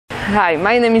Hi,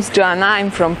 my name is Joanna. I'm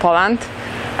from Poland.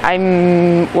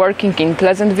 I'm working in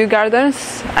Pleasant View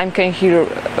Gardens. I came here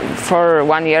for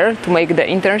 1 year to make the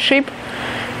internship.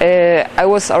 I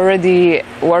was already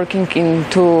working in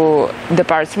 2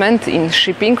 departments in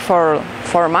shipping for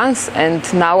 4 months, and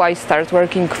now I start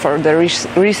working for the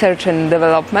research and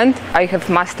development. I have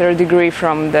master degree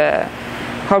from the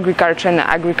Horticulture and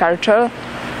Agriculture.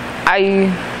 I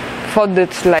thought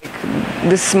that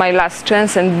this is my last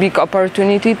chance and big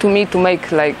opportunity to me to make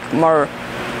to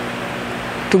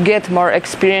get more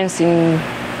experience in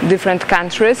different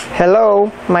countries.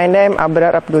 Hello, my name is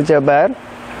Abrar Abdul-Jabbar.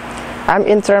 I'm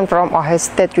intern from Ohio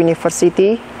State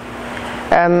University.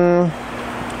 I'm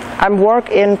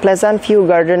work in Pleasant View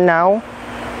Garden now,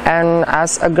 and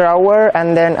as a grower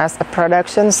and then as a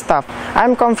production staff.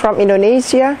 I'm come from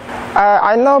Indonesia.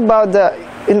 I know about the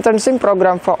internship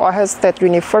program for Ohio State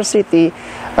University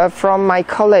from my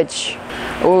college.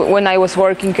 When I was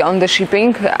working on the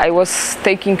shipping, I was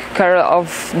taking care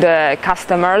of the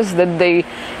customers, that they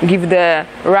give the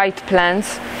right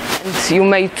plans, and you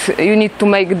need to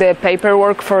make the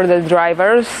paperwork for the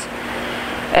drivers.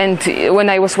 And when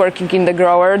I was working in the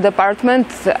grower department,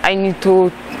 I need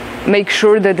to make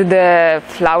sure that the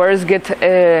flowers get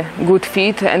a good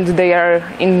fit and they are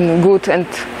in good and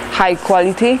high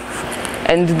quality.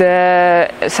 And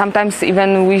sometimes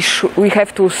even we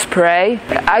have to spray.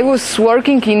 I was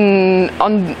working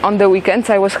on the weekends.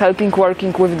 I was working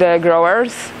with the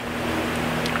growers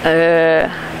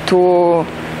to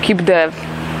keep the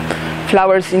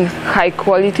flowers in high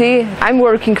quality. I'm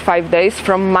working 5 days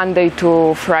from Monday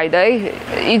to Friday.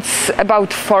 It's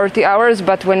about 40 hours,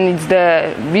 but when it's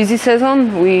the busy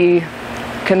season, we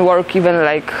can work even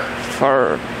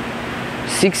for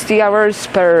 60 hours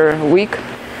per week.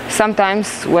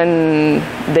 Sometimes when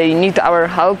they need our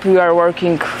help, we are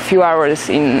working few hours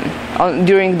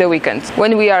during the weekends.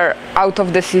 When we are out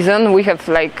of the season, we have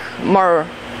more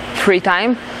free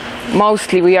time.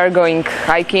 Mostly we are going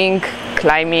hiking,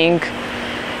 climbing.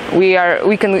 We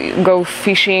can go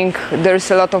fishing.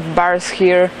 There's a lot of bars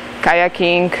here,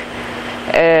 kayaking.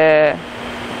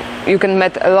 You can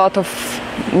meet a lot of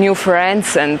new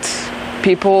friends and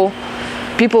people.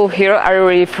 People here are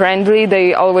really friendly.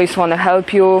 They always want to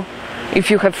help you.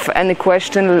 If you have any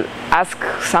question, ask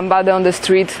somebody on the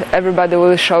street. Everybody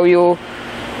will show you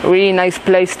a really nice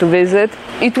place to visit.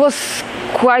 It was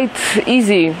quite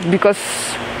easy because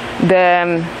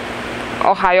the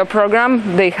Ohio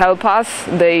program, they help us.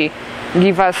 They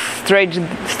give us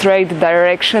straight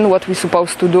direction what we're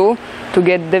supposed to do to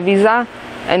get the visa,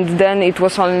 and then it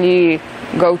was only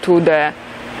go to the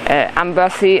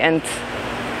embassy and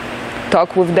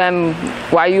talk with them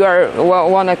why you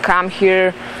want to come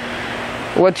here,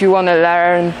 what you want to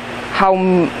learn, how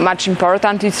much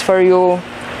important it's for you.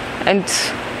 And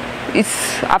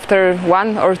it's after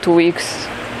 1 or 2 weeks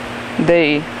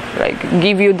they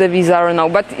give you the visa or no,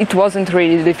 but it wasn't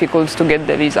really difficult to get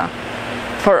the visa.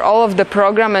 For all of the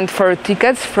program and for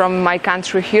tickets from my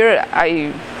country here,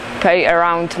 I pay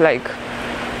around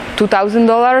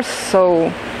 $2,000, so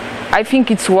I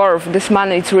think it's worth this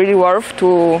money. It's really worth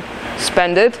to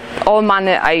spend it. All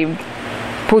money I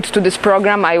put to this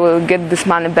program, I will get this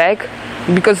money back,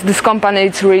 because this company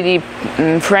is really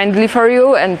friendly for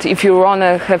you, and if you want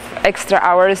to have extra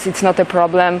hours, it's not a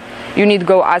problem. You need to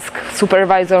go ask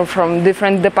supervisor from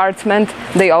different department.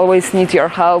 They always need your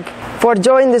help. For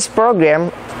joining this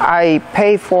program, I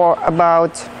pay for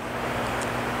about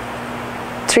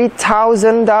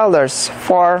 $3,000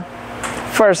 for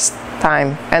first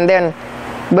time, and then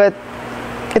but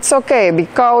it's okay,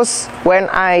 because when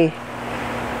I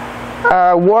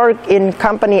work in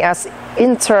company as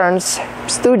interns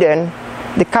student,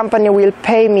 the company will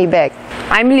pay me back.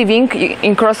 I'm living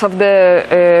in cross of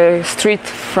the street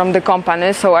from the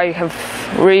company, so I have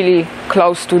really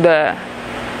close to the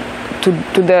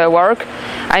work.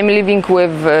 I'm living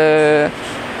with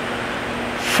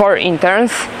 4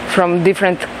 interns from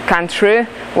different country.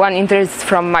 1 intern is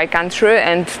from my country,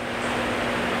 and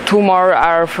 2 more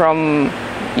are from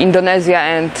Indonesia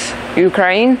and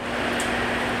Ukraine.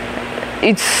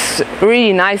 It's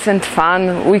really nice and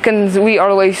fun. We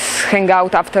always hang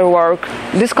out after work.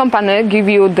 This company give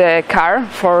you the car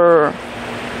for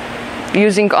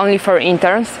using only for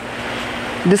interns.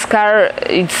 This car,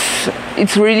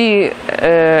 it's really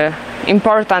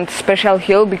important special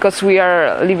hill, because we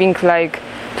are living 20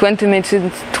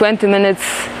 minutes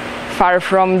far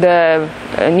from the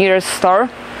nearest store.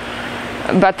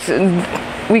 But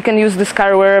we can use this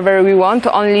car wherever we want,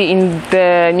 only in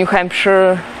the New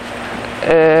Hampshire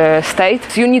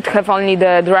state. You need to have only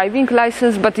the driving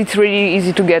license, but it's really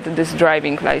easy to get this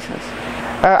driving license.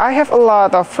 I have a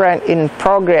lot of friends in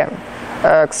program.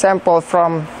 Example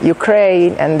from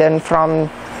Ukraine, and then from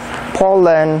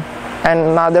Poland, and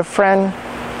another friend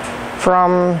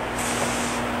from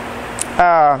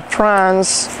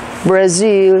France,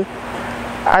 Brazil.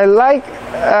 I like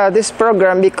this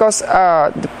program because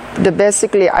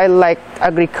basically I like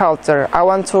agriculture. I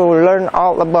want to learn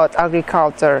all about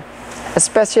agriculture,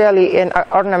 especially in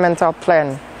ornamental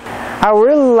plant. I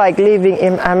really like living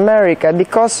in America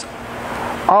because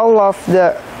all of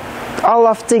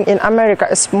things in America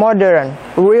is modern,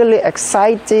 really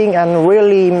exciting, and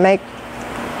really make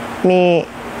me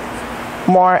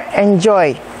more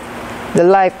enjoy the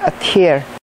life at here.